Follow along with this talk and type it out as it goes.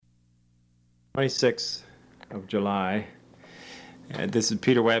26th of July. This is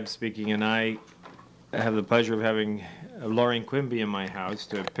Peter Webb speaking, and I have the pleasure of having Lauren Quimby in my house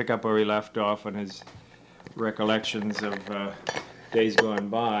to pick up where we left off on his recollections of days gone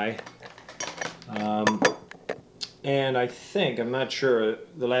by. And I think, I'm not sure,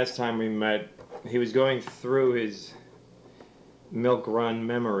 the last time we met, he was going through his milk run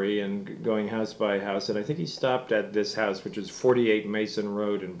memory and going house by house, and I think he stopped at this house, which is 48 Mason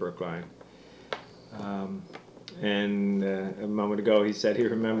Road in Brookline. And a moment ago he said he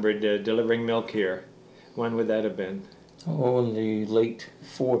remembered delivering milk here. When would that have been? Oh, in the late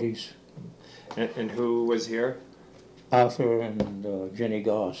 40s. And who was here? Arthur and Jenny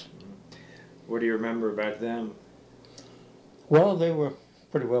Goss. What do you remember about them? Well, they were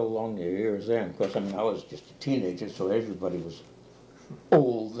pretty well along their years then. Of course, I mean, I was just a teenager, so everybody was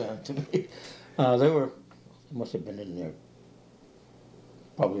old then to me. They must have been in their,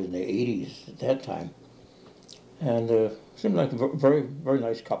 probably in their 80s at that time. And seemed like a very, very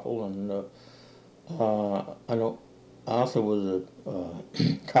nice couple. And I know Arthur was a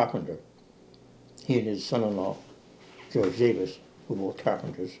carpenter. He and his son-in-law, George Davis, were both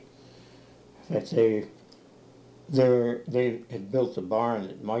carpenters. In fact, they had built the barn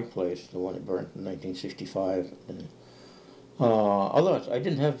at my place, the one that burned in 1965. And, although I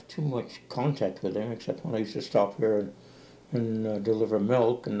didn't have too much contact with them, except when I used to stop here and deliver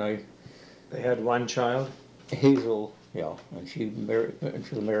milk. And They had one child? Hazel, yeah, and she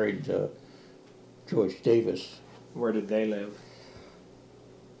married George Davis. Where did they live?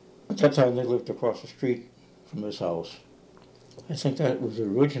 At that time, they lived across the street from this house. I think that was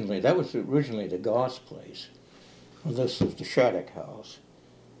originally the Goss place. Well, this was the Shattuck house,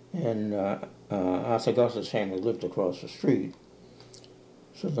 and Arthur Goss's family lived across the street.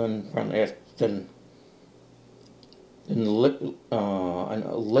 So then,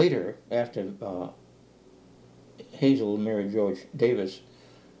 later, after Hazel married George Davis,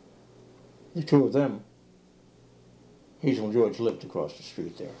 the two of them, Hazel and George, lived across the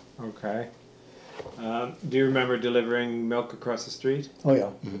street there. Okay. Do you remember delivering milk across the street? Oh,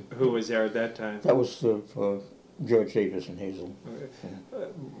 yeah. Mm-hmm. Who was there at that time? That was George Davis and Hazel. Okay.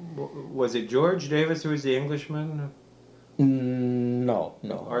 Was it George Davis who was the Englishman? No.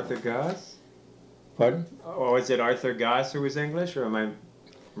 Arthur Goss? Pardon? Or was it Arthur Goss who was English, or am I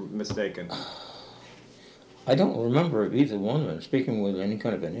mistaken? I don't remember either one of them speaking with any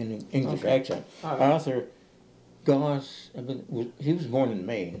kind of an English accent. Arthur Goss, he was born in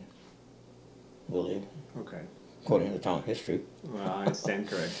Maine, I believe. Okay. According to town history. Well, I stand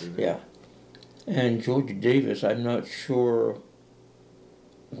corrected. Yeah. And George Davis, I'm not sure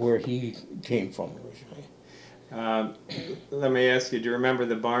where he came from originally. Let me ask you, do you remember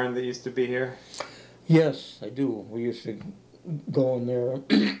the barn that used to be here? Yes, I do. We used to go in there,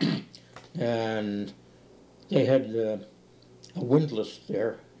 and they had a windlass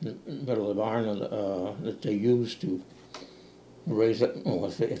there in the middle of the barn that they used to raise it. Oh,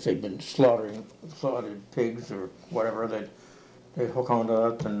 if they'd been slaughtered pigs or whatever, they'd hook onto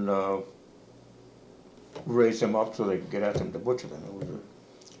that and raise them up so they could get at them to butcher them. It was a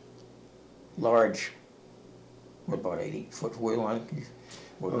large, about 8-foot wheel, I think,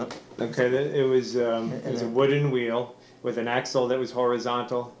 wasn't it? Okay, it was a wooden wheel with an axle that was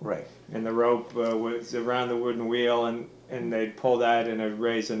horizontal. Right. And the rope was around the wooden wheel, and they'd pull that and it'd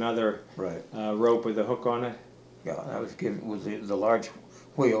raise another rope with a hook on it. Yeah, that was the large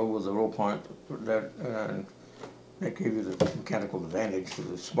wheel with the rope on it. That gave you the mechanical advantage to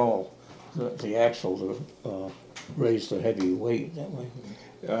the small. The axle to raise the heavy weight that way.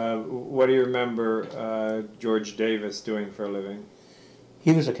 What do you remember George Davis doing for a living?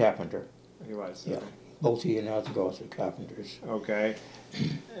 He was a carpenter. He was? Yeah. Both he and Arthur Goss were carpenters. Okay.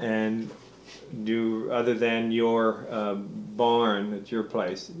 And other than your barn at your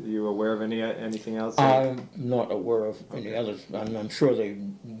place, are you aware of anything else? I'm not aware of any others. I'm sure they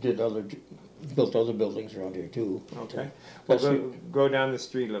built other buildings around here too. Okay. Well, go down the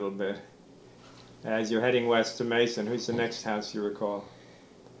street a little bit. As you're heading west to Mason, who's the next house you recall?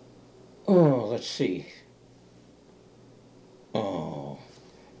 Oh, let's see. Oh.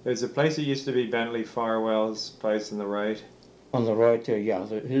 There's a place that used to be Bentley Farwell's place on the right. On the right there, yeah.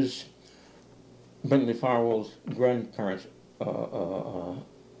 His Bentley Farwell's grandparents,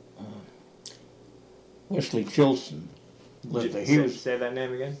 Wesley Gilson, lived there. Say that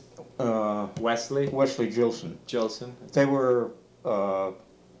name again? Wesley Gilson. Gilson. They were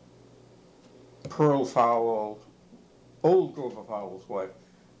Pearl Farwell, old Grover Farwell's wife.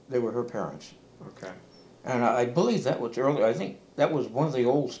 They were her parents. Okay. And I believe that was early. I think that was one of the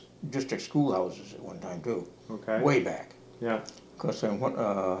old district schoolhouses at one time too. Okay. Way back. Yeah. Of Because so it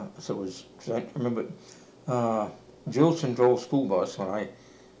was, I remember, Jilson drove school bus when I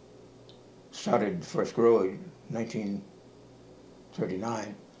started first grade,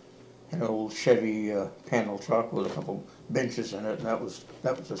 1939. An old Chevy panel truck with a couple benches in it, and that was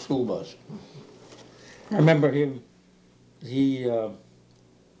the school bus. I remember him. A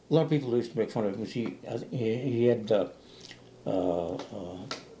lot of people used to make fun of him because he had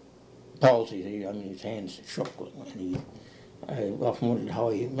palsy. I mean, his hands shook, and I often wondered how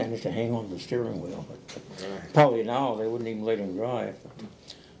he managed to hang on to the steering wheel. But probably now they wouldn't even let him drive.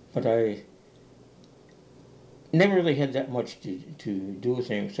 But I never really had that much to do with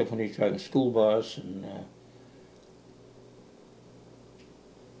him, except when he drove the school bus, and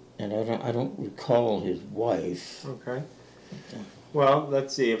I don't recall his wife. Okay. Well,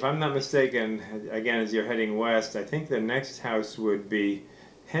 let's see. If I'm not mistaken, again, as you're heading west, I think the next house would be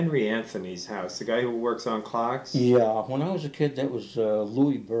Henry Anthony's house, the guy who works on clocks. Yeah, when I was a kid, that was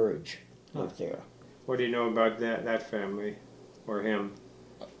Louis Burge lived there. What do you know about that family, or him?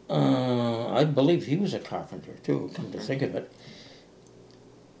 I believe he was a carpenter too, come to think of it.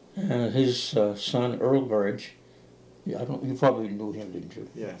 His son, Earl Burge, you probably knew him, didn't you?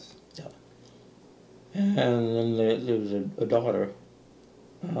 Yes. Yeah. And then there was a daughter,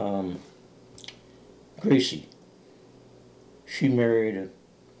 Gracie. She married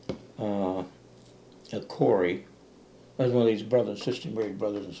a Corey. That was one of these married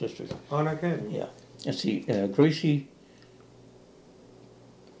brothers and sisters. Oh, no kidding. Yeah. And see, Gracie.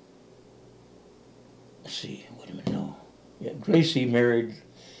 Let's see, wait a minute, no. Yeah, Gracie married.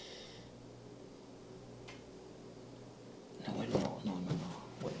 No, wait, no.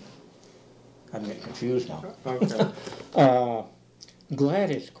 Wait. I'm getting confused now. Okay.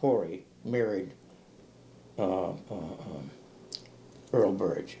 Gladys Corey married Earl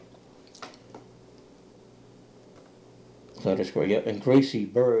Burge. Gladys Corey, yeah, and Gracie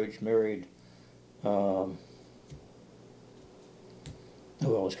Burge married, it's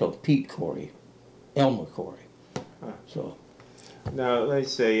called Pete Corey, Elmer Corey. So. Now,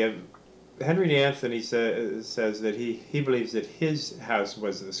 let's say, Henry Anthony says that he believes that his house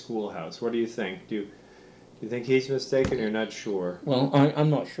was the schoolhouse. What do you think? Do you think he's mistaken, or you're not sure? Well, I'm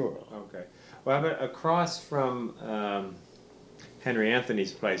not sure. Okay. Well, how about across from Henry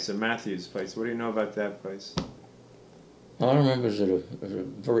Anthony's place, the Matthews place? What do you know about that place? All I remember is that it was a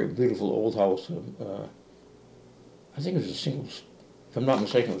very beautiful old house. I think it was if I'm not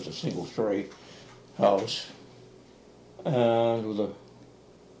mistaken, it was a single-story house, and with a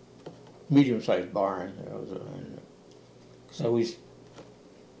medium-sized barn. Because I always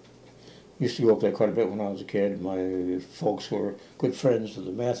used to go up there quite a bit when I was a kid. My folks were good friends of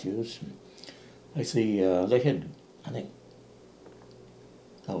the Matthews. I see they had, I think,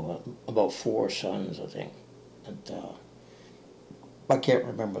 about 4 sons, I think. And I can't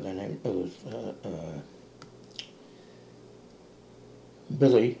remember their name. It was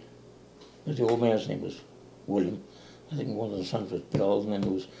Billy. The old man's name was William. I think one of the sons was Bill, and then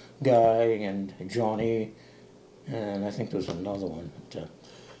there was Guy and Johnny, and I think there was another one.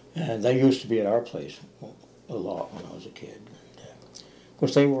 And they used to be at our place a lot when I was a kid. And, of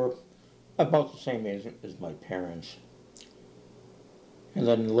course, they were about the same age as my parents. And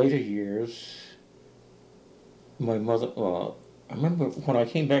then in later years, my mother, I remember when I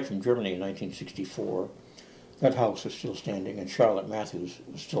came back from Germany in 1964, that house was still standing, and Charlotte Matthews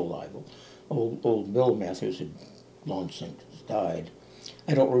was still alive. Old Bill Matthews had long since died.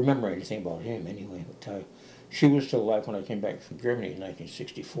 I don't remember anything about him anyway, but she was still alive when I came back from Germany in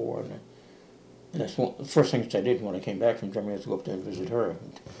 1964. And that's one of the first things I did when I came back from Germany was to go up there and visit her.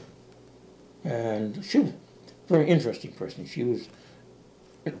 And she was a very interesting person. She was,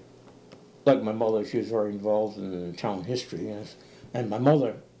 like my mother, she was very involved in town history. And my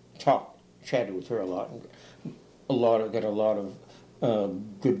mother chatted with her a lot. Got a lot of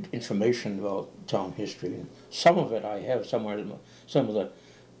good information about town history. And some of it I have somewhere. Some of the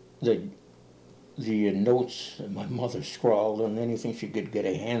notes that my mother scrawled, and anything she could get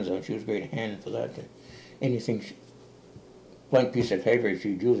her hands on. She was a great hand for that. Anything, blank piece of paper,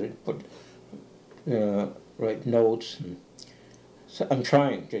 she'd use it, write notes. And so I'm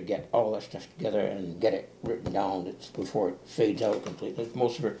trying to get all that stuff together and get it written down before it fades out completely.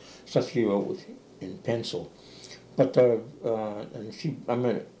 Most of her stuff she wrote in pencil. But and I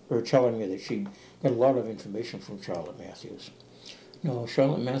remember her telling me that she got a lot of information from Charlotte Matthews. No,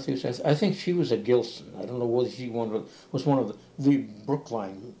 Charlotte Matthews, I think she was a Gilson. I don't know whether she was one of the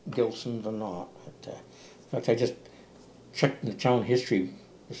Brookline Gilsons or not. But, in fact, I just checked in the town history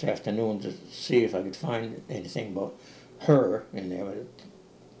this afternoon to see if I could find anything about her in there.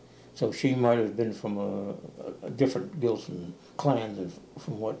 So she might have been from a different Gilson clan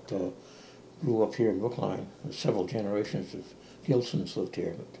from what grew up here in Brookline. Several generations of Gilsons lived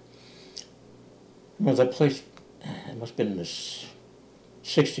here. But well, that place, it must have been in the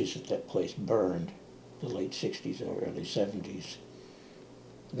 60s that that place burned, the late 60s or early 70s.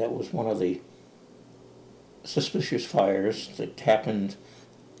 That was one of the suspicious fires that happened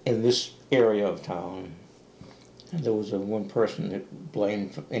in this area of town. And there was one person that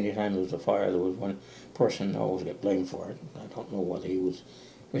blamed, anytime there was a fire, there was one person that always got blamed for it. I don't know whether he was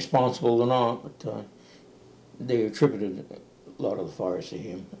responsible or not, but they attributed a lot of the fires to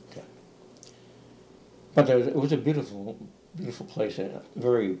him. But it was a beautiful, beautiful place, a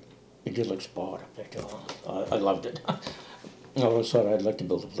very idyllic spot up there too. I loved it. I always thought I'd like to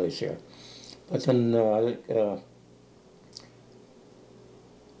build a place here. But then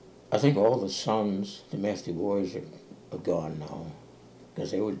I think all the sons, the Matthew boys, are gone now.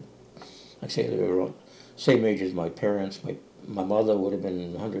 Because they would, like I say, they were all same age as my parents. My mother would have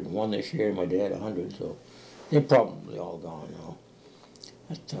been 101 this year, my dad 100, so they're probably all gone now.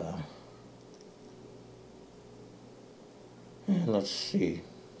 But, and let's see.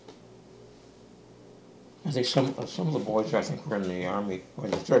 I think some of the boys, I think, were in the Army, or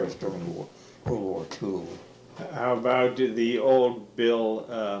in the service during World War II. How about the old Bill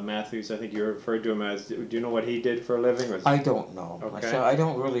Matthews? I think you referred to him as. Do you know what he did for a living? I don't know. Okay. I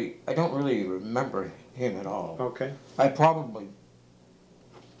don't really remember him at all. Okay. I probably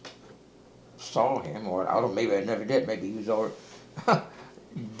saw him, or I don't know, maybe I never did. Maybe he was already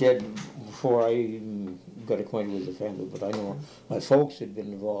dead before I even got acquainted with the family. But I know my folks had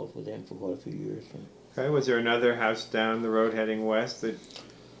been involved with him for quite a few years. Okay. Was there another house down the road heading west that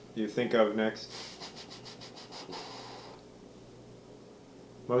you think of next?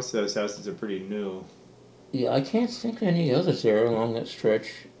 Most of those houses are pretty new. Yeah, I can't think of any others there along that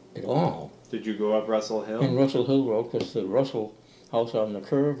stretch at all. Did you go up Russell Hill? In Russell Hill Road, because the Russell house on the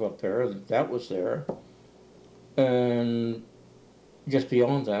curve up there, that was there. And just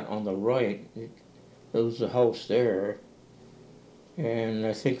beyond that, on the right, there was a house there. And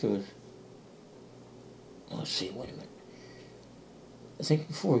I think there was, let's see, wait a minute. I think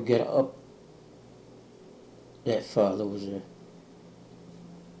before we get up that far, there was a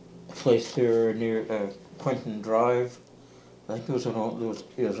place there near Quentin Drive. I think there was an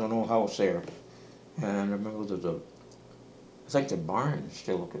old house there, and I remember I think the barn is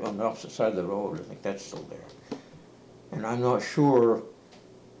still on the opposite side of the road. I think that's still there, and I'm not sure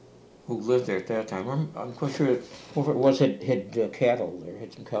who lived there at that time. I'm quite sure whoever it was had cattle there,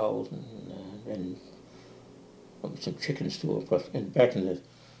 had some cows and some chickens too. Of course, and back in the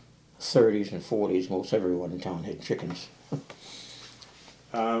 30s and 40s, most everyone in town had chickens.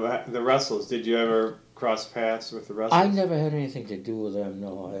 The Russells, did you ever cross paths with the Russells? I never had anything to do with them,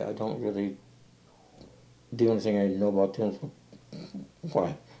 no. I don't really do anything I know about them before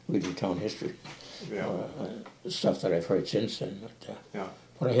I read the town history. Yeah. Stuff that I've heard since then. But, yeah.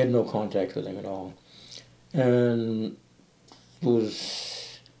 But I had no contact with them at all. And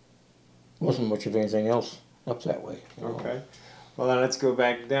wasn't much of anything else up that way. Okay. Well, then let's go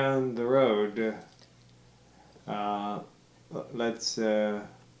back down the road.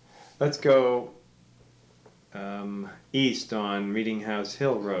 Let's go east on Meeting House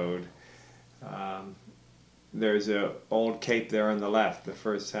Hill Road. There's a old cape there on the left, the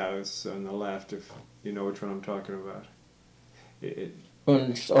first house on the left, if you know which one I'm talking about.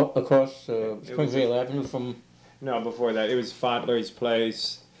 Across Springvale Avenue from... No, before that. It was Fodler's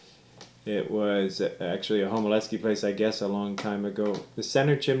place. It was actually a Homolesky place, I guess, a long time ago. The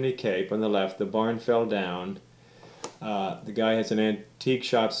center chimney cape on the left, the barn fell down. The guy has an antique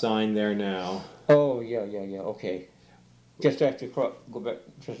shop sign there now. Oh, yeah, okay. Just after you cross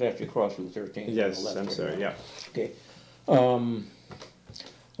Route 13. Yes, on the left I'm sorry, yeah. Okay. Well,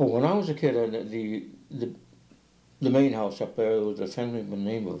 when I was a kid, the main house up there was a family by the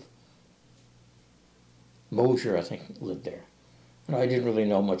name of Mosier, I think, lived there. And I didn't really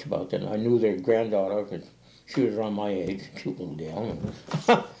know much about them. I knew their granddaughter, because she was around my age, cute little gal.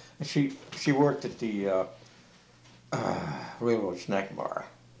 She worked at the railroad snack bar.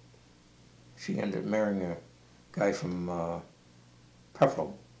 She ended up marrying a guy from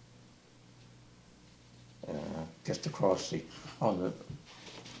Pefferle, just across on the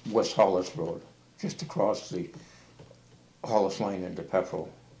West Hollis Road, just across the Hollis Line into Pefferle,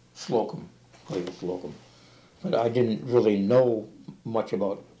 Slocum, played with Slocum. But I didn't really know much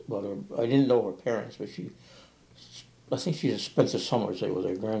about her. I didn't know her parents, but I think she spent the summers there with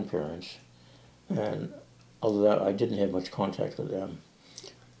her grandparents. And other than that, I didn't have much contact with them.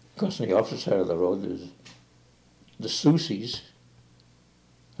 Because on the opposite side of the road, there's the Soucies.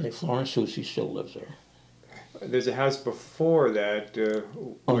 I think Florence Soucy still lives there. there's a house before that.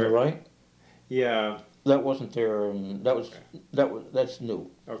 On the right? Yeah. That wasn't there, and that's new.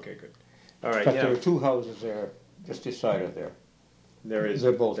 Okay, good. All right, In fact, yeah. there are two houses there, just this side of there. There is.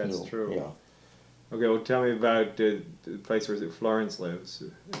 They're both that's new. true. Yeah. Okay, well, tell me about the place where Florence lives,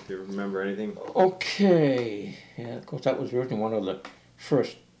 if you remember anything. Okay. Yeah, of course, that was originally one of the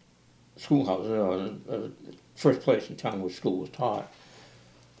first schoolhouses, first place in town where school was taught.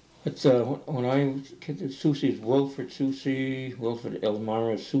 But when I was a kid, Susie's Wilfred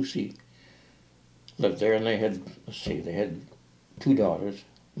Elmira Susie lived there, and they had, they had two daughters,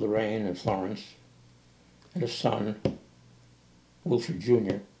 Lorraine and Florence, and a son, Wilfred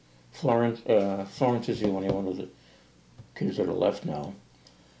Jr. Florence is the only one of the kids that are left now.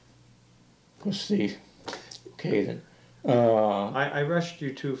 Okay then. I rushed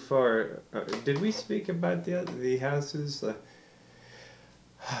you too far. Did we speak about the houses?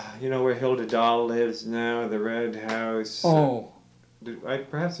 You know where Hilda Dahl lives now, the red house. Oh.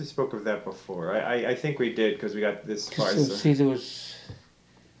 Perhaps we spoke of that before. I think we did because we got this far. See, there was.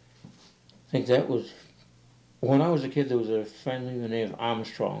 I think that was when I was a kid. There was a family named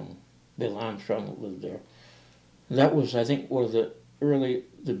Armstrong, Bill Armstrong, that lived there. And that was, I think, one of the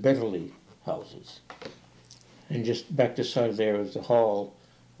Betterly houses. And just back this side of there is the hall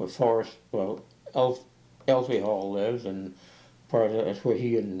where Elfie Hall lives, and part of that's where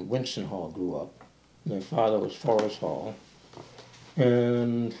he and Winston Hall grew up. And their father was Forrest Hall.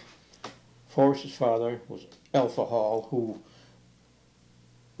 And Forrest's father was Alpha Hall, who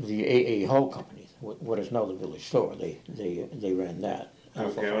the A.A. Hall Company, what is now the village store, they ran that.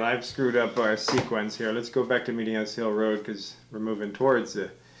 Okay, well, I've screwed up our sequence here. Let's go back to Meeting House Hill Road because we're moving towards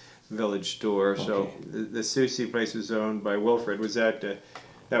the village store. Okay. So the Susie place was owned by Wilfred. Was that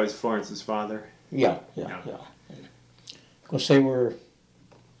was Florence's father? Yeah. Of course, they were,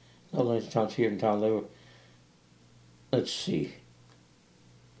 not only the towns here in town, they were, let's see,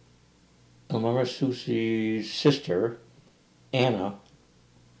 Elmira Susie's sister, Anna,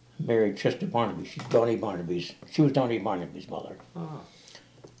 married Chester Barnaby. She was Donnie Barnaby's mother. Oh.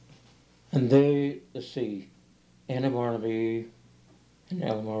 And they, let's see, Anna Barnaby and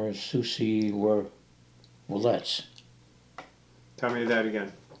Elmira Susie were Willettes. Tell me that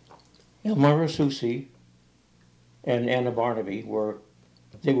again. Elmira Susie and Anna Barnaby were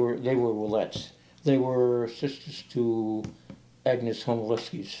Willettes. They were sisters to Agnes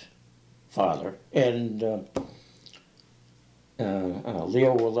Homolewski's father, and Leo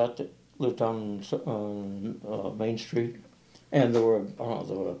Willette lived on Main Street, and there were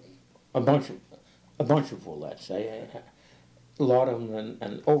a bunch of Willettes. A lot of them,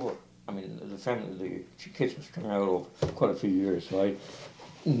 and over. I mean, the kids was coming out over quite a few years, so I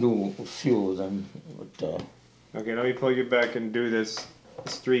knew a few of them. But, okay, let me pull you back and do this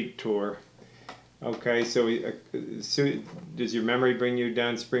street tour. Okay, so does your memory bring you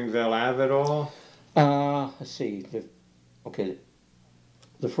down Springvale Ave at all? Let's see.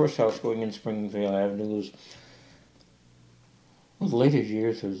 The first house going in Springvale Avenue was, well, the later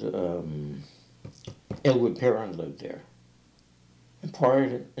years was Elwood Perron lived there. And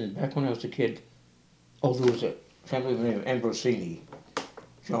back when I was a kid, there was a family named Ambrosini,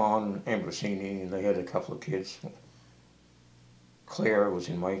 John Ambrosini, and they had a couple of kids. Claire was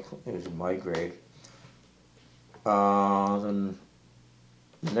in my grade. Then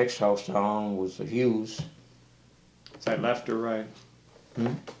the next house down was the Hughes. Is that left or right?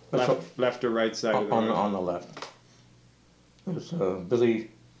 Hmm? Left or right side of the road? On the left. It was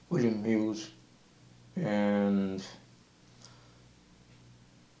William Hughes, and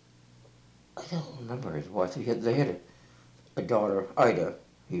I don't remember his wife. They had a daughter, Ida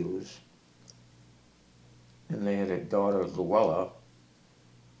Hughes, and they had a daughter, Luella.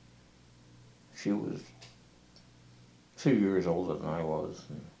 She was 2 years older than I was.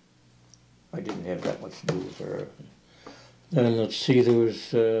 And I didn't have that much to do with her. And let's see, there was,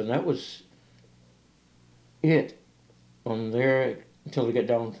 that was it on there until we get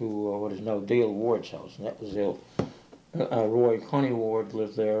down to what is now Dale Ward's house, and that was Connie Ward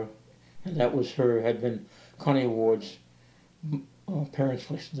lived there, and that was had been Connie Ward's parents'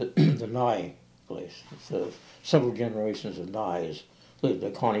 place, the Nye place. It's, several generations of Nyes.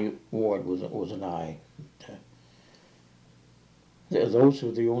 The Connie Ward was a Nye. Those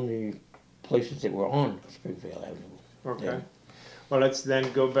were the only places that were on Springvale Avenue. Okay. Yeah. Well, let's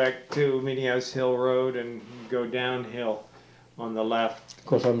then go back to Meeting House Hill Road and go downhill on the left. Of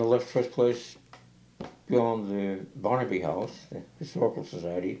course, on the left, first place, beyond the Barnaby House, the Historical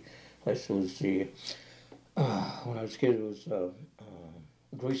Society place, was the, when I was a kid, it was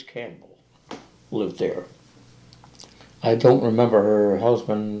Grace Campbell lived there. I don't remember her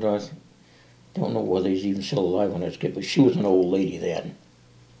husband. don't know whether he's even still alive when I was a kid, but she was an old lady then.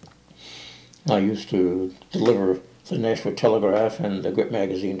 I used to deliver the Nashville Telegraph and the Grit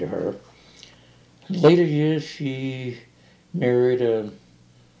magazine to her. In later years, she married a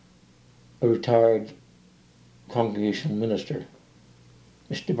retired congregational minister,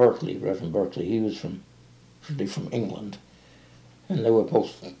 Mr. Berkeley, Reverend Berkeley. He was from England, and they were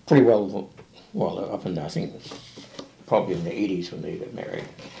both pretty well up in, I think, probably in the 80s when they got married.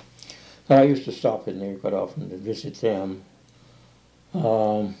 So I used to stop in there quite often to visit them.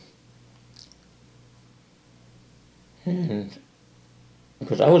 And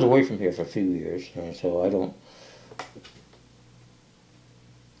because I was away from here for a few years, and so I don't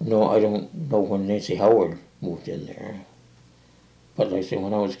know when Nancy Howard moved in there. But like I say,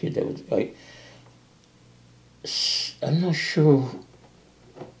 when I was a kid, I'm not sure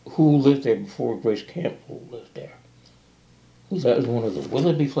who lived there before Grace Campbell lived there. That was one of the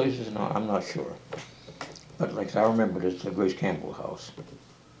Willoughby places? No, I'm not sure. But like I remember it's the Grace Campbell house.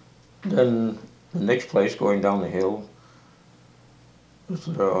 Then the next place going down the hill was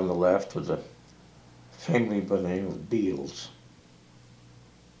on the left was a family by the name of Beals.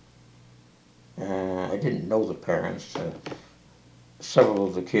 I didn't know the parents. Several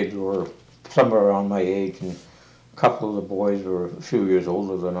of the kids were somewhere around my age, and a couple of the boys were a few years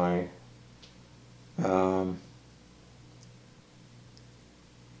older than I.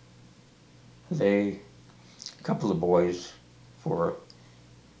 A couple of boys were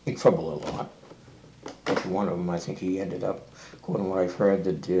in trouble a lot. But one of them, I think he ended up, according to what I've heard,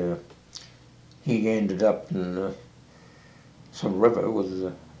 that he ended up in some river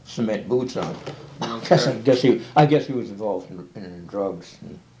with cement boots on. Okay. I guess he was involved in drugs.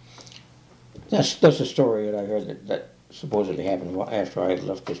 And that's a story that I heard that supposedly happened after I had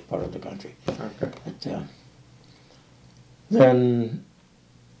left this part of the country. Okay. But, then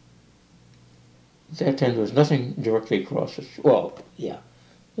that time there was nothing directly across the street. Well, yeah.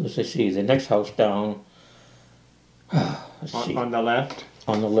 Let's see, the next house down. On the left?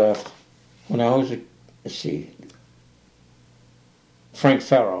 On the left. When I was, let's see, Frank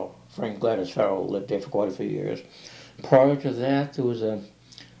Gladys Farrell lived there for quite a few years. Prior to that, there was I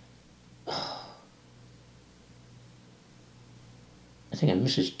think a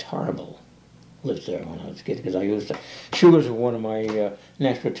Mrs. Tarble lived there when I was a kid, because she was one of my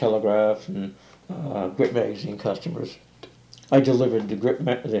Nashville Telegraph and Grit magazine customers. I delivered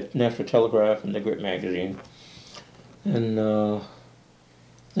the Nashville Telegraph and the Grit magazine. And then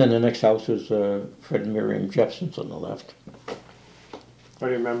the next house was Fred and Miriam Jepson's on the left. What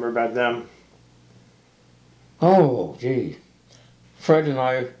do you remember about them? Oh, gee. Fred and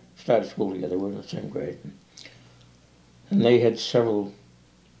I started school together. We were in the same grade. And they had several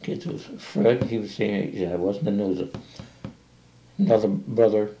kids. It was Fred, he was the same age I was. And then there was another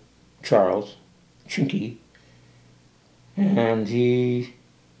brother, Charles, Chinky. And he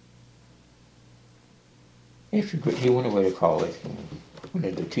went away to college. Went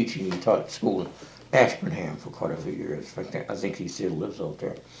into teaching. He taught at school in Ashburnham for quite a few years. In fact, I think he still lives out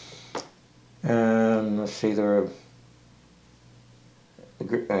there. And let's see, there a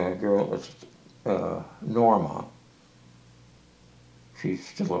girl, Norma. She's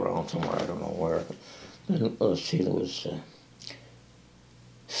still around somewhere, I don't know where. Then, let's see, there was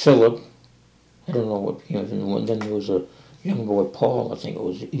Philip. I don't know what became of him. And then there was a young boy, Paul, I think it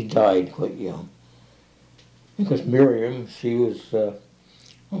was. He died quite young. Because Miriam, she was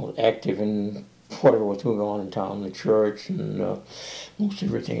active in whatever was going on in town, the church and most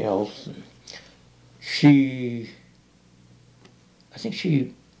everything else. And I think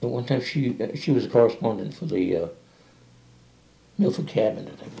at one time she was a correspondent for the Milford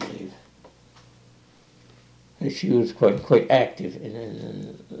Cabinet, I believe. And she was quite active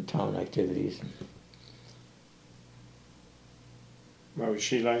in the town activities. What was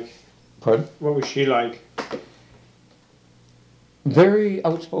she like? Pardon? What was she like? Very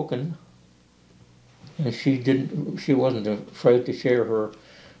outspoken. And she wasn't afraid to share her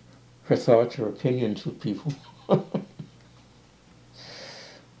thoughts or opinions with people.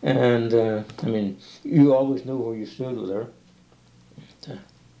 And I mean, you always knew where you stood with her.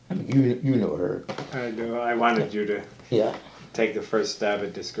 I mean, you know her. I do. I wanted you to take the first stab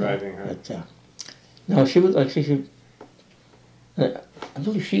at describing her. But, no, she was actually. I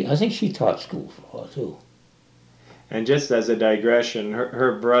think she taught school for a while too. And just as a digression,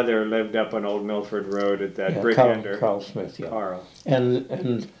 her brother lived up on Old Milford Road at that brick ender. Carl Smith, yeah. Carl.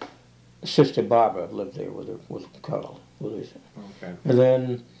 And Sister Barbara lived there with Carl. Okay. And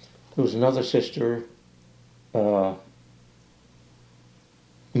then there was another sister,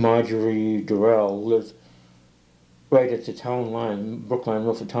 Marjorie Durrell, lived right at the town line, Brookline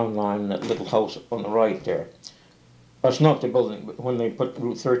Roof, the town line, that little house on the right there. That's not the building, but when they put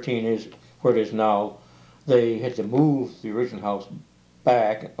Route 13 is where it is now, they had to move the original house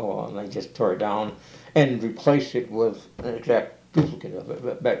back, and they just tore it down and replaced it with an exact duplicate of it,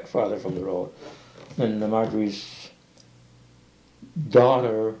 but back farther from the road. And Marjorie's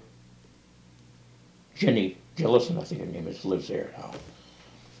daughter, Jenny Jellison, I think her name is, lives there now.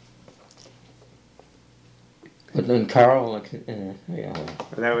 But then Carl, yeah.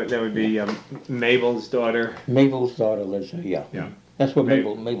 That would be Mabel's daughter. Mabel's daughter lives there, yeah. Yeah. That's where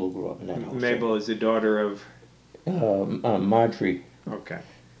Mabel grew up in that house. Mabel is the daughter of... Marjorie Okay.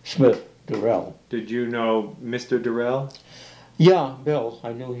 Smith Durrell. Did you know Mr. Durrell? Yeah, Bill.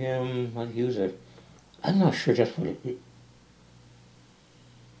 I knew him. He was I'm not sure just what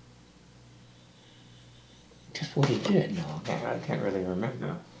he did. No, I can't really remember.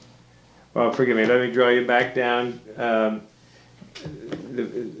 No. Well, forgive me. Let me draw you back down. The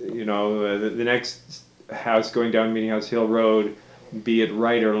next house going down Meeting House Hill Road, be it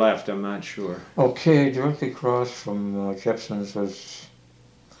right or left, I'm not sure. Okay, directly across from Jepson's was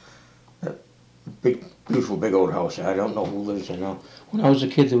a big, beautiful, big old house. I don't know who lives there now. When I was a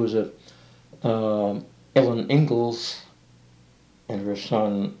kid, there was a Ellen Ingalls and her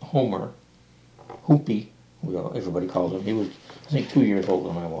son Homer, Hoopy, everybody called him. He was, I think, 2 years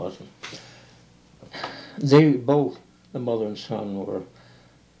older than I was. They both, the mother and son, were,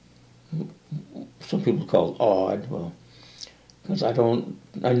 some people called odd. Well, because I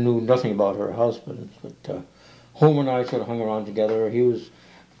knew nothing about her husband, but Homer and I sort of hung around together.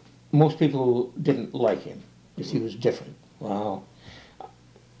 Most people didn't like him because he was different. Wow.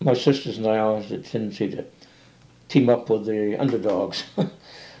 My sisters and I always had a tendency to team up with the underdogs.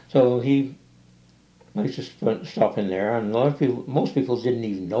 So I used to stop in there, and most people didn't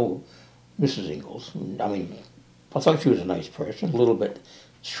even know Mrs. Ingalls. I mean, I thought she was a nice person, a little bit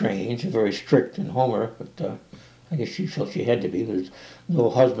strange, very strict in Homer, but I guess she felt she had to be. There's no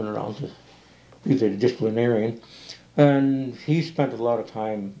husband around to be the disciplinarian. And he spent a lot of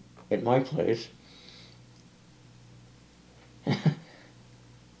time at my place.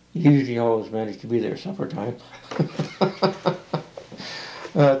 He usually always managed to be there supper time.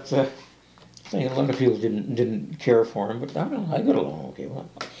 But I think a lot of people didn't care for him, but I don't know, I got along okay. Well,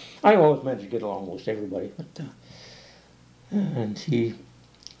 I always managed to get along with everybody. But and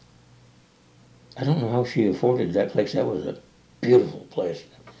I don't know how she afforded that place. That was a beautiful place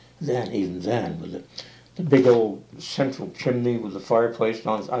even then, with the big old central chimney with the fireplace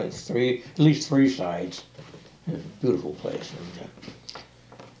on at least three sides. It was a beautiful place.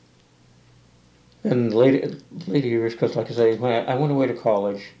 And later years, because like I say, when I went away to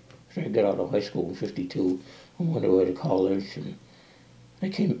college, I got out of high school in '52. I went away to college, and I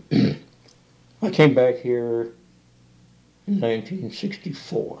came back here in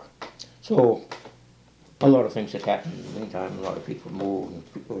 1964. So a lot of things had happened in the meantime. A lot of people moved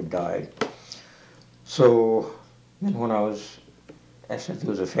and people had died. So then when I said there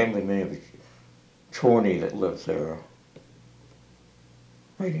was a family named Chorney that lived there.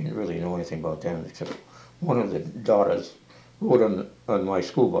 I didn't really know anything about them except one of the daughters rode on my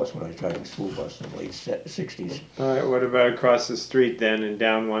school bus when I was driving school bus in the late 60s. All right, what about across the street then and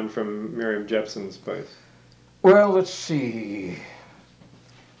down one from Miriam Jepson's place? Well, let's see.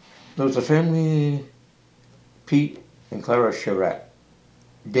 There was a family, Pete and Clara Charette.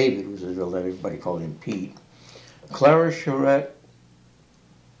 David was his real name, everybody called him Pete. Clara Charette,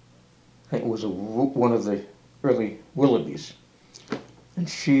 I think, was one of the early Willoughbys. And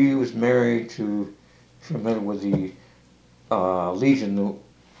she was married to, if you're familiar with the Legion, the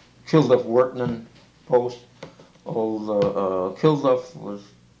Kilduff Workman post. Kilduff was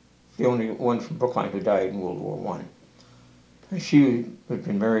the only one from Brookline who died in World War I. And she had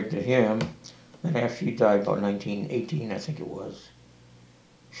been married to him, and after he died about 1918, I think it was,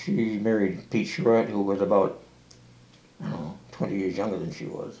 she married Pete Charette, who was about, 20 years younger than she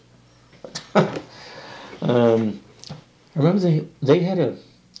was. I remember they had an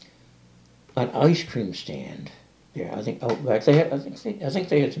ice cream stand there. I think out back I think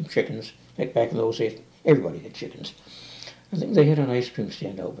they had some chickens. Like back in those days, everybody had chickens. I think they had an ice cream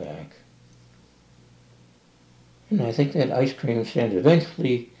stand out back, and I think that ice cream stand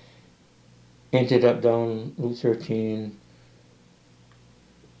eventually ended up down Route 13,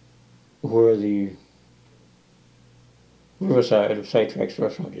 where the Riverside of Sidetracks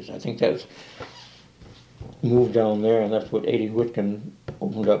restaurant is. I think that was moved down there, and that's what Eddie Whitkin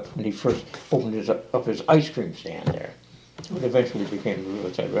opened up when he first opened up his ice cream stand there. It eventually became the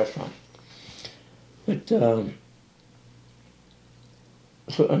Riverside restaurant. But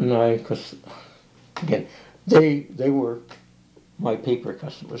because again, They were my paper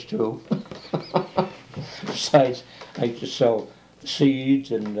customers too. Besides, I used to sell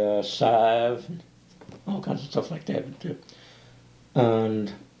seeds and salve and all kinds of stuff like that.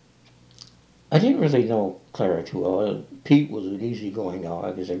 And I didn't really know Clara too well. Pete was an easygoing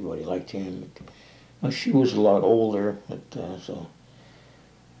guy because everybody liked him. She was a lot older, so.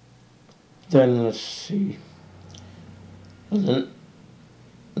 Then let's see. And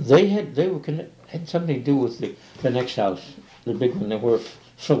then had something to do with the next house, the big one where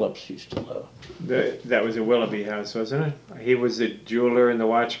Phillips used to live. That was a Willoughby house, wasn't it? He was the jeweler and the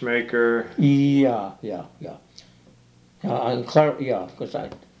watchmaker. Yeah. And Clara,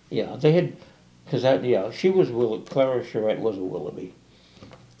 they had, she was Clara Charette was a Willoughby.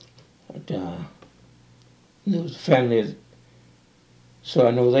 But, there was a family, so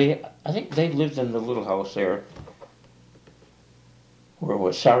I think they lived in the little house there,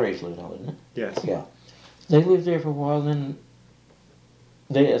 where Saris lived now, isn't it? Yes. Yeah. They lived there for a while, then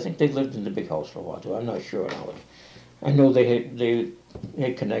I think they lived in the big house for a while too. I'm not sure now. I know they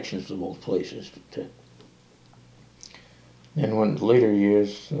had connections to both places. And when later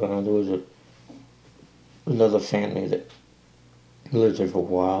years, there was another family that lived there for a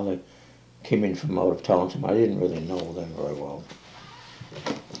while. They came in from out of town. So I didn't really know them very well.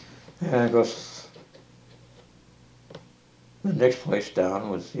 And I guess the next place down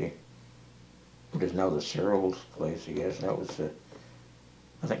was what is now the Searles place, I guess. That was,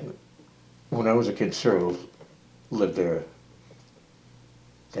 I think, when I was a kid, Searles lived there at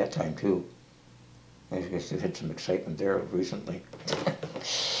that time too. I guess they've had some excitement there recently.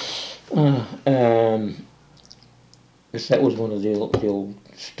 Guess that was one of the old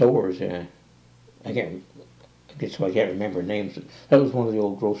stores. I guess I can't remember names. That was one of the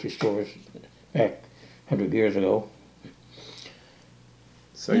old grocery stores back 100 years ago.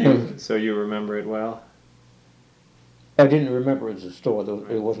 So you remember it well? I didn't remember it as a store.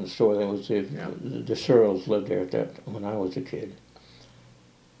 It wasn't a store. That was the Searles lived there when I was a kid.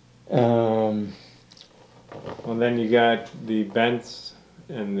 Well, then you got the Bents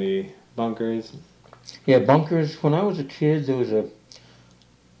and the Bunkers. Yeah, Bunkers. When I was a kid, there was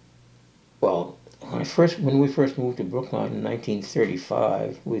when we first moved to Brookline in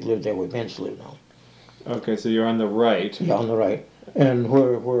 1935, we lived there where Bents live now. Okay, so you're on the right. Yeah, on the right. And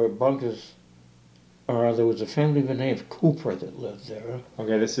where Bunkers are, there was a family by the name of Cooper that lived there.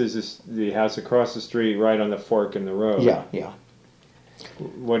 Okay, this is the house across the street, right on the fork in the road. Yeah.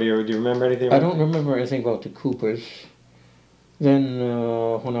 Do you remember anything? I don't remember anything about the Coopers. Then,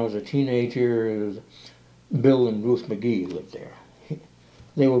 when I was a teenager, Bill and Ruth McGee lived there.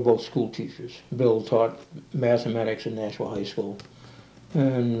 They were both school teachers. Bill taught mathematics at Nashville High School.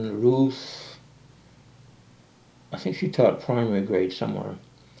 And Ruth, I think she taught primary grade somewhere.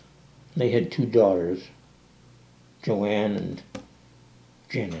 They had two daughters, Joanne and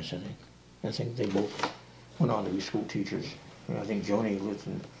Janice, I think. I think they both went on to be school teachers. And I think Joni lives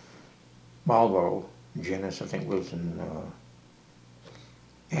in Marlboro. Janice, I think, lives in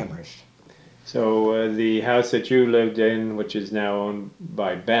Amherst. So the house that you lived in, which is now owned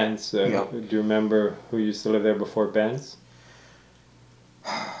by Bents, do you remember who used to live there before Bents?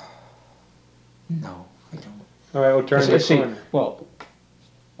 No, I don't. All right, we'll turn this corner. Well,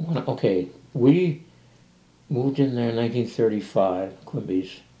 we moved in there in 1935,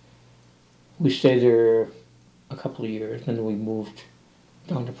 Quimby's. We stayed there a couple of years, and then we moved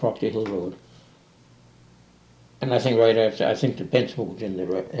down to Proctor Hill Road. And I think the Bents moved in there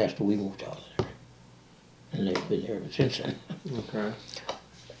right after we moved out there. And they've been there ever since then. Okay.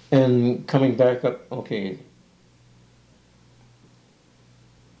 And coming back up, we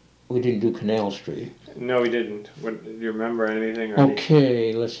didn't do Canal Street. No, we didn't. Do you remember anything?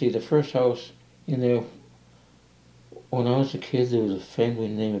 Let's see. The first house in there, when I was a kid, there was a family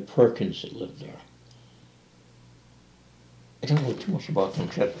named Perkins that lived there. I don't know too much about them,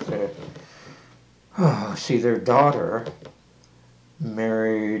 except their daughter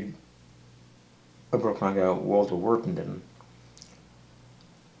married a Brookline guy, Walter Workenden.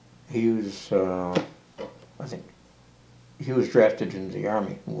 He was, I think, he was drafted into the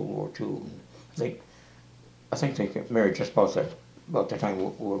Army in World War II. I think they got married just about the time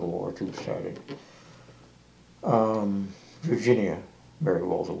World War II started. Virginia married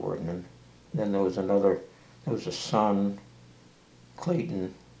Walter Workenden. Then there was a son,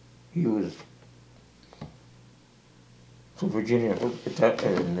 Clayton. He was, so Virginia, at that,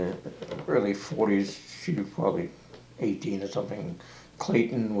 in the early 40s, she was probably 18 or something.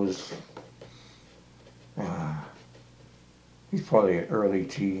 Clayton was, he's probably early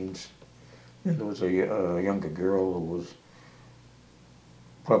teens. And there was a younger girl who was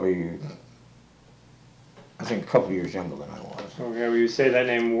probably, I think a couple of years younger than I was. Okay, well, you say that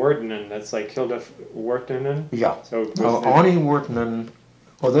name Wurtenen, that's like Hilda Wurtenen? Yeah. So Arnie Wurtenen,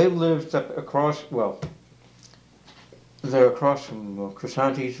 well, they lived up across, well, they're across from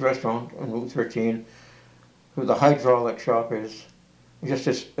Crisanti's restaurant on Route 13, where the hydraulic shop is,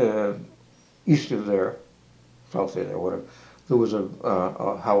 just east of there, south of there, whatever. There was a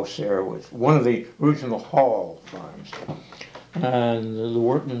house there with one of the original Hall farms. And the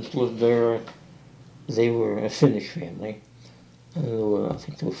Wurtenens lived there. They were a Finnish family. And there were, I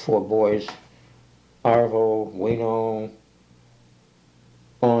think there were 4 boys. Arvo, Wino,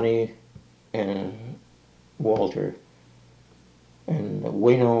 Arnie, and Walter. And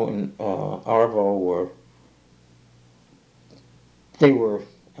Wino and Arvo they were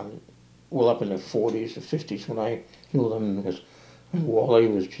well up in the 40s or 50s when I knew them, because Wally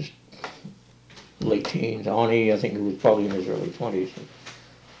was just late teens. Arnie, I think he was probably in his early 20s.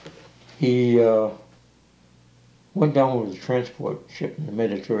 He went down with a transport ship in the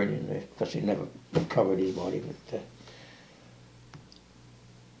Mediterranean, because he never recovered his body. But,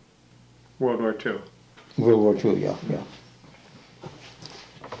 World War II. World War II, yeah.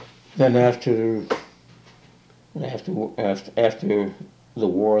 Then after the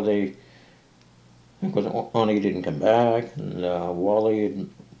war, because Arnie didn't come back, and Wally had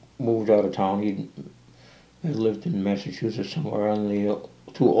moved out of town. He had lived in Massachusetts somewhere, and the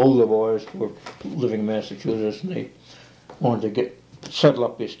 2 older boys were living in Massachusetts, and they wanted to settle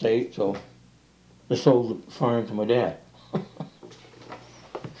up the estate, so they sold the farm to my dad.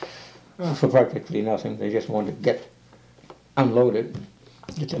 For practically nothing. They just wanted to unload it,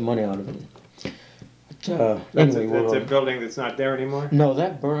 get their money out of it. But, anyway, that's a building that's not there anymore? No,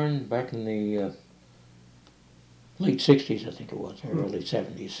 that burned back in the late 60s, I think it was, or early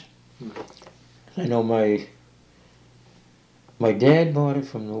 70s. I know my dad bought it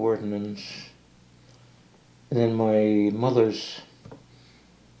from the Wurtenens, and then my mother's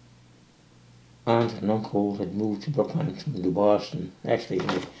aunt and uncle had moved to Brookline from New Boston. Actually,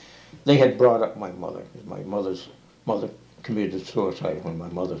 they had brought up my mother. My mother's mother committed suicide when my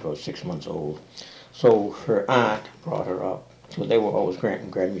mother was 6 months old. So her aunt brought her up. So they were always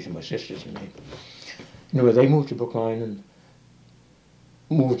grandmas and my sisters and me. Anyway, they moved to Brookline and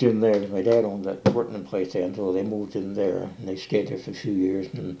moved in there. My dad owned that Wurtenen place there, so they moved in there, and they stayed there for a few years,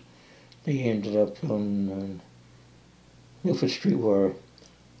 and they ended up on Milford Street, where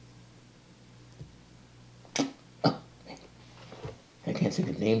I can't think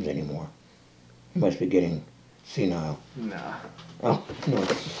of names anymore. He must be getting senile. Nah. Oh, no.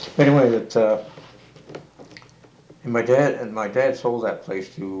 Anyway, that and my dad sold that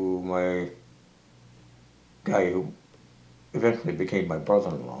place to my guy who eventually became my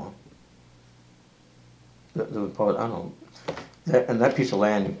brother-in-law. I don't know. That piece of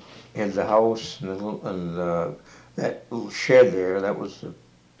land had the house and that little shed there. That was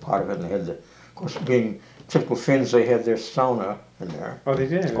part of it. And they had of course, being typical Finns, they had their sauna in there. Oh, they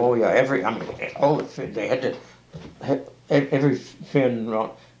did. Oh yeah, all the Finns, they had every Finn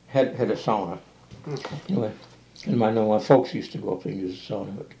had a sauna. Anyway, and I know my folks used to go up there and use the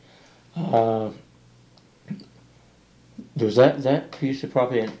sauna. But, there's that piece of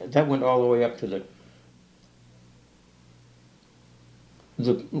property, and that went all the way up to the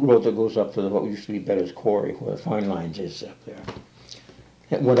road that goes up to what used to be Better's Quarry, where the Fine Lines is up there.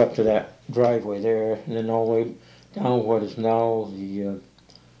 It went up to that driveway there, and then all the way down what is now the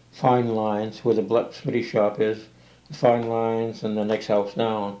Fine Lines, where the blacksmith shop is, the Fine Lines, and the next house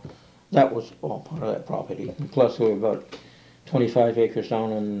down. That was all part of that property. And plus, there were about 25 acres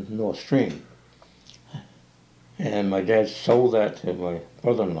down on North Stream. And my dad sold that to my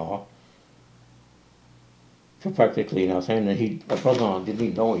brother-in-law for practically nothing. And my brother-in-law didn't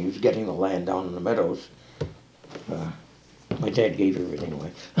even know he was getting the land down in the meadows. My dad gave everything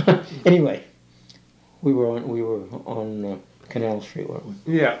away. Anyway, we were on Canal Street, weren't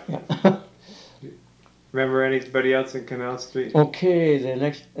we? Yeah. Yeah. Remember anybody else in Canal Street? Okay, the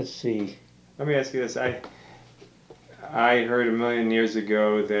next, let's see. Let me ask you this. I heard a million years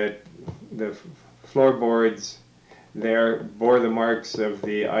ago that the floorboards there bore the marks of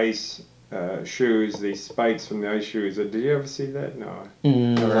the ice shoes, the spikes from the ice shoes. Did you ever see that? No.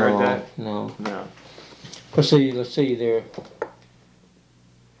 Never heard that? No. No. Let's see there.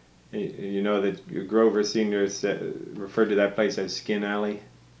 You know that Grover Sr. referred to that place as Skin Alley?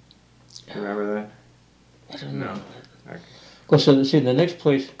 Remember that? I don't know. Okay. Of course, see, the next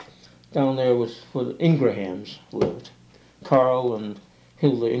place down there was where the Ingrahams lived. Carl and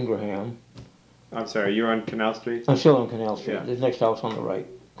Hilda Ingraham. I'm sorry, you're on Canal Street? I'm still on Canal Street. Yeah. The next house on the right.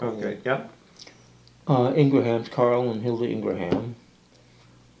 Okay, yeah. Ingrahams, Carl and Hilda Ingraham.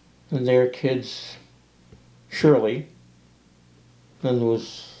 And their kids, Shirley. Then there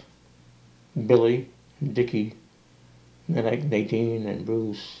was Billy, Dickie, and then Nadine and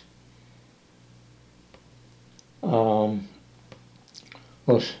Bruce.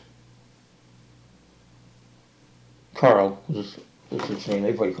 Was Carl was his name.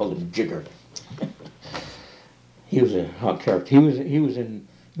 Everybody called him Jigger. He was a hot character. He was in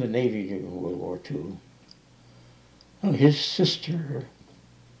the Navy during World War II. His sister,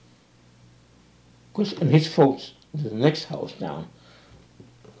 and his folks, the next house down.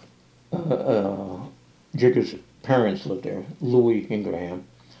 Jigger's parents lived there, Louis and Graham.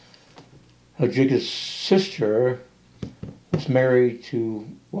 Jigger's sister was married to,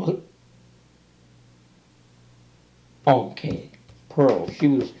 well, okay, Pearl. She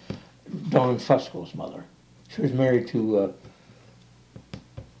was Don Fusco's mother. She was married to,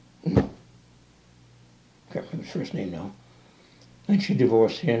 can't remember his first name now. Then she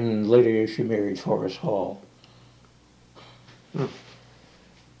divorced him, and later she married Forrest Hall.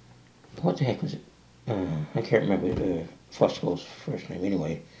 What the heck was it? I can't remember Fusco's first name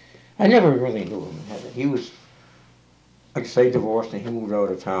anyway. I never really knew him. He was, like I say, divorced, and he moved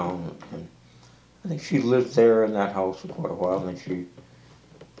out of town. And I think she lived there in that house for quite a while, and then she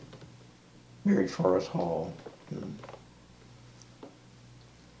married Forrest Hall.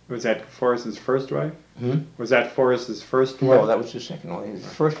 Was that Forrest's first wife? Hmm? Was that Forrest's first wife? No, that was his second wife. His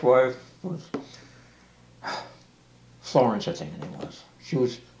first wife was Florence, I think her name was. She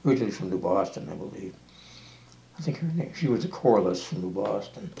was originally from New Boston, I believe. I think her name. She was a choralist from New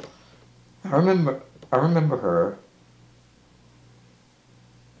Boston. I remember her.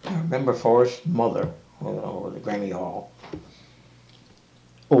 I remember Forrest's mother, or the Granny Hall,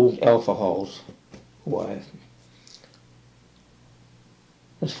 old Alpha Hall's wife.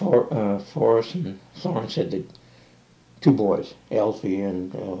 As Forrest and Florence had the two boys, Alfie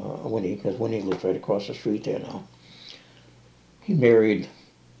and Winnie, because Winnie lives right across the street there now. He married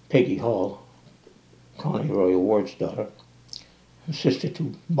Peggy Hall, Connie Roy Ward's daughter, and sister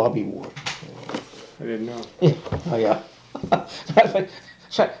to Bobby Ward. I didn't know. Yeah. Oh, yeah.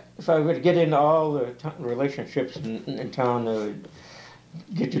 If I were to get into all the relationships in town, I would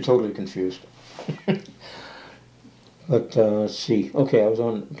get you totally confused. But let's see. Okay, I was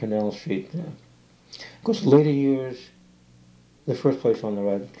on Canal Street. Of course, later years, the first place on the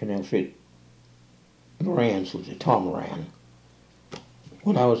right, Canal Street, Moran's was Tom Moran.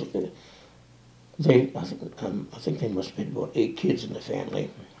 When I was, I think they must have been about 8 kids in the family.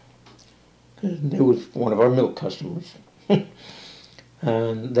 They was one of our milk customers.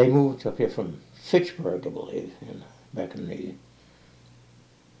 And they moved up here from Fitchburg, I believe, back in the,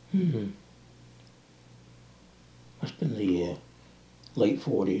 must have been the late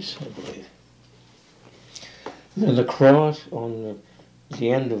 40s, I believe. And then the cross on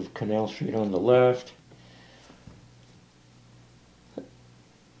the end of Canal Street on the left,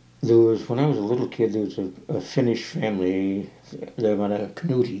 there was, when I was a little kid, there was a Finnish family there on a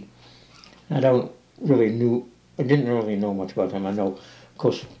Knuti. I didn't really know much about them. I know, of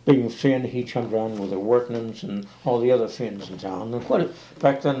course, being Finn, he chummed around with the Workmans and all the other Finns in town.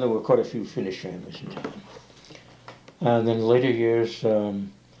 Back then, there were quite a few Finnish families in town. And then later years,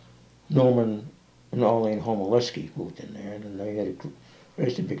 Norman and Arlene Homoleski moved in there, and they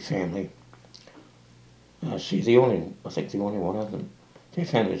raised a big family. I think the only one of them, their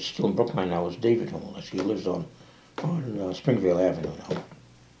family is still in Brookline now, is David Homoleski. He lives on Springvale Avenue now.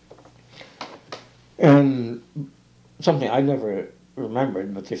 And something I never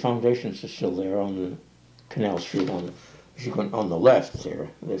remembered, but the foundations are still there on the Canal Street as you go on the left there.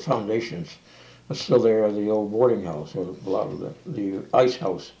 The foundations are still there at the old boarding house, or a lot of the ice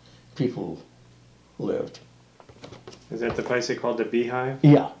house people lived. Is that the place they called the Beehive?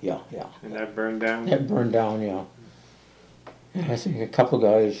 Yeah. And that burned down? That burned down, yeah. And I think a couple of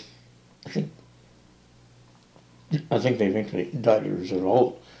guys, I think they eventually died as a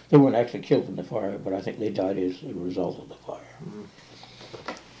result. They weren't actually killed in the fire, but I think they died as a result of the fire.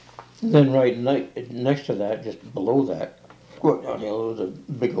 Mm-hmm. Then right next to that, just below that, downhill, was a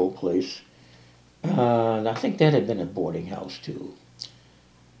big old place. And I think that had been a boarding house too.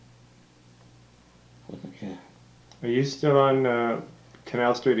 Yeah. Are you still on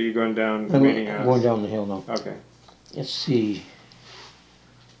Canal Street, or are you going down the meeting house? I'm going down the hill now. Okay. Let's see.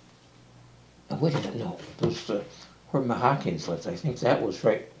 Wait a minute, no. There's where Mahakins lived. I think that was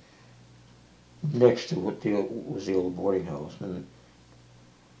right next to what was the old boarding house. And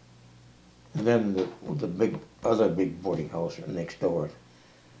then the other big boarding house next door.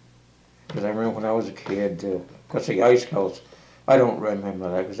 Because I remember when I was a kid, because the ice house, I don't remember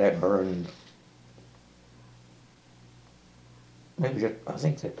that because that burned. Maybe I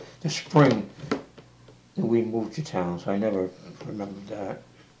think that the spring we moved to town, so I never remembered that.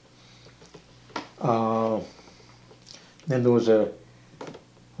 Then there was a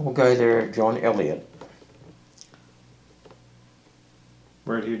old guy there, John Elliott.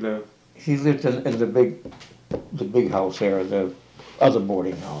 Where'd he live? He lived in the big house there, the other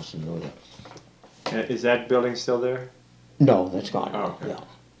boarding house in New York. Is that building still there? No, that's gone. Oh, okay. Yeah,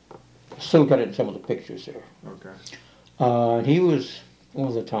 still got it in some of the pictures there. Okay. He was one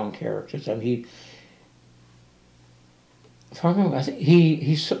of the town characters. I mean, if I remember, I think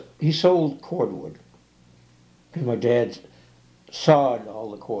he sold cordwood, and my dad sawed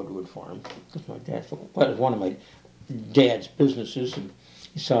all the cordwood for him. Because my dad, well, it was one of my dad's businesses, and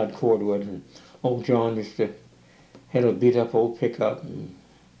he sawed cordwood. And old John used to had a beat up old pickup, and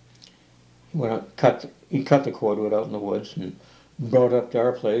he went out he cut the cordwood out in the woods and brought it up to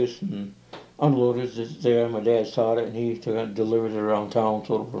our place and unloaded it there. My dad sawed it, and he took it and delivered it around town,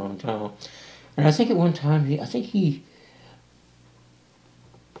 sold it around town. And I think at one time he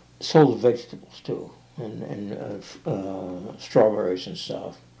sold vegetables too, and strawberries and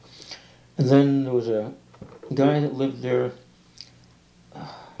stuff. And then there was a guy that lived there.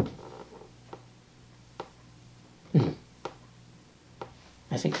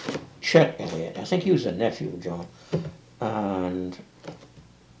 I think Chet Elliott. I think he was a nephew of John, and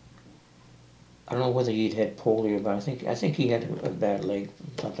I don't know whether he'd had polio, but I think he had a bad leg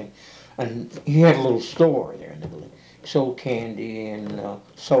or something. And he had a little store there in the building. He sold candy and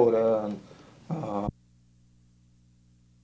soda and